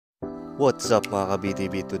What's up mga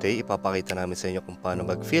ka-BTB? Today ipapakita namin sa inyo kung paano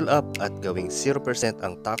mag-fill up at gawing 0%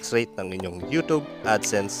 ang tax rate ng inyong YouTube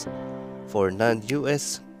AdSense for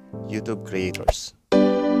non-US YouTube creators.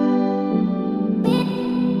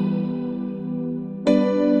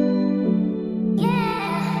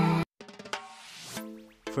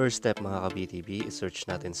 First step mga ka-BTB, i-search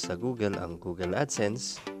natin sa Google ang Google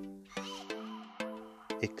AdSense.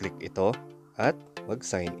 I-click ito at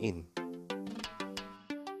mag-sign in.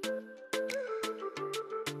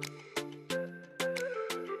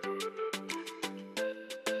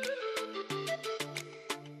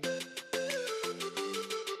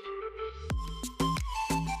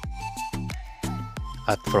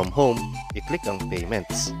 At from home, i-click ang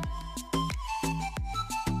payments.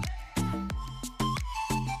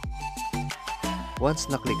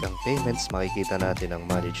 Once na-click ang payments, makikita natin ang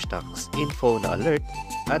manage tax info na alert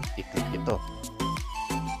at i-click ito.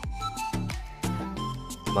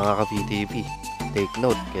 Mga ka-VTV, take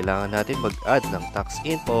note, kailangan natin mag-add ng tax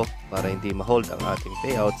info para hindi ma-hold ang ating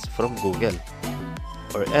payouts from Google.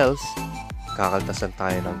 Or else, kakaltasan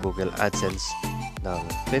tayo ng Google AdSense ng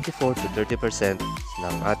 24 to 30%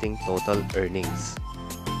 ng ating total earnings.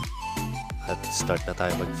 At start na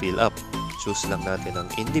tayo mag-fill up. Choose lang natin ang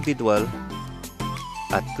individual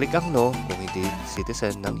at click ang no kung hindi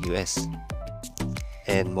citizen ng US.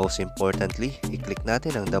 And most importantly, i-click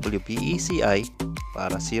natin ang WPECI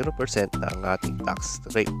para 0% na ang ating tax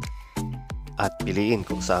rate. At piliin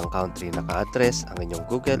kung saang country naka-address ang inyong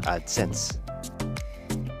Google AdSense.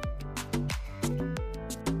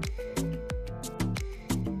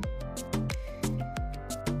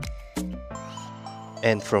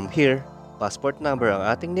 And from here, passport number ang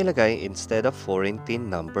ating nilagay instead of foreign TIN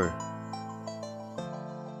number.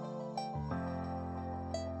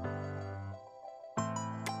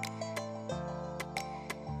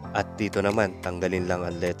 At dito naman, tanggalin lang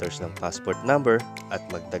ang letters ng passport number at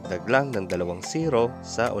magdagdag lang ng 2 0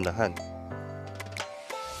 sa unahan.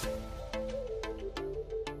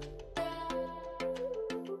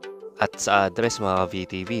 At sa address mga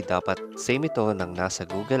VTV, dapat same ito ng nasa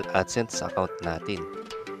Google AdSense account natin.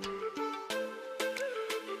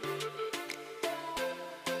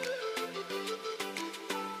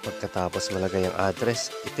 Pagkatapos malagay ang address,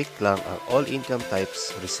 i-tick lang ang all income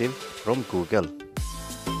types received from Google.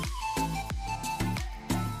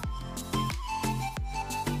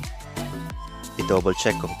 I-double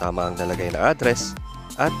check kung tama ang nalagay na address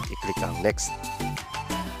at i-click ang next.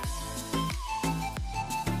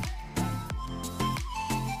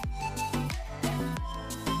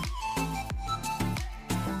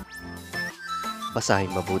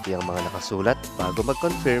 Basahin mabuti ang mga nakasulat bago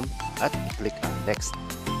mag-confirm at i-click ang next.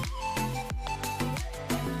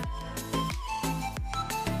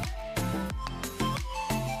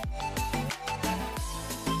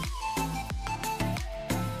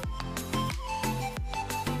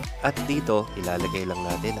 At dito, ilalagay lang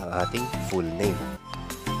natin ang ating full name.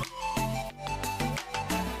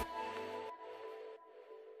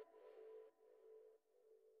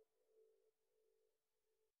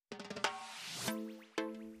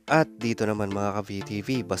 At dito naman mga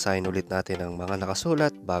ka-VTV, basahin ulit natin ang mga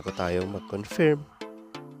nakasulat bago tayo mag-confirm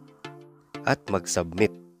at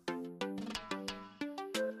mag-submit.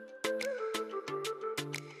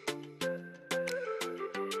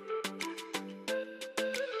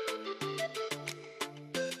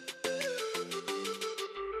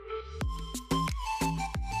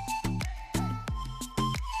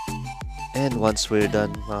 And once we're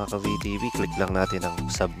done mga ka-VTV, click lang natin ang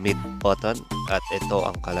submit button at ito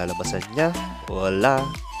ang kalalabasan niya. Wala!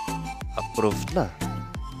 Approved na!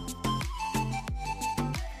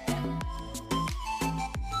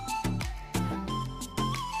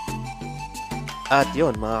 At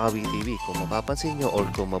yon mga ka-VTV, kung mapapansin nyo or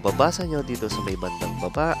kung mababasa nyo dito sa may bandang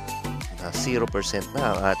baba na 0% na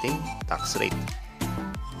ang ating tax rate.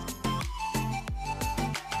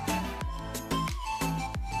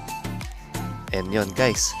 And yun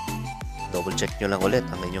guys, double check nyo lang ulit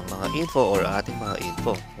ang inyong mga info or ating mga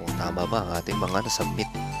info kung tama ba ang ating mga nasubmit.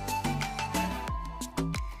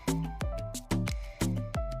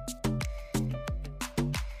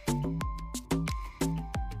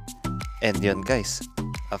 And yun guys,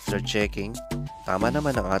 after checking, tama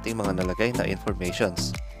naman ang ating mga nalagay na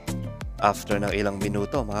informations. After ng ilang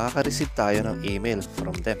minuto, makaka-receive tayo ng email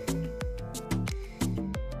from them.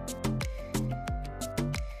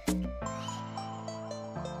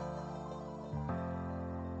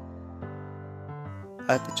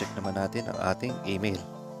 At i-check naman natin ang ating email.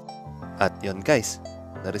 At yun guys,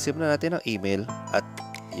 na-receive na natin ang email at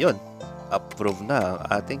yun, approve na ang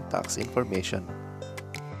ating tax information.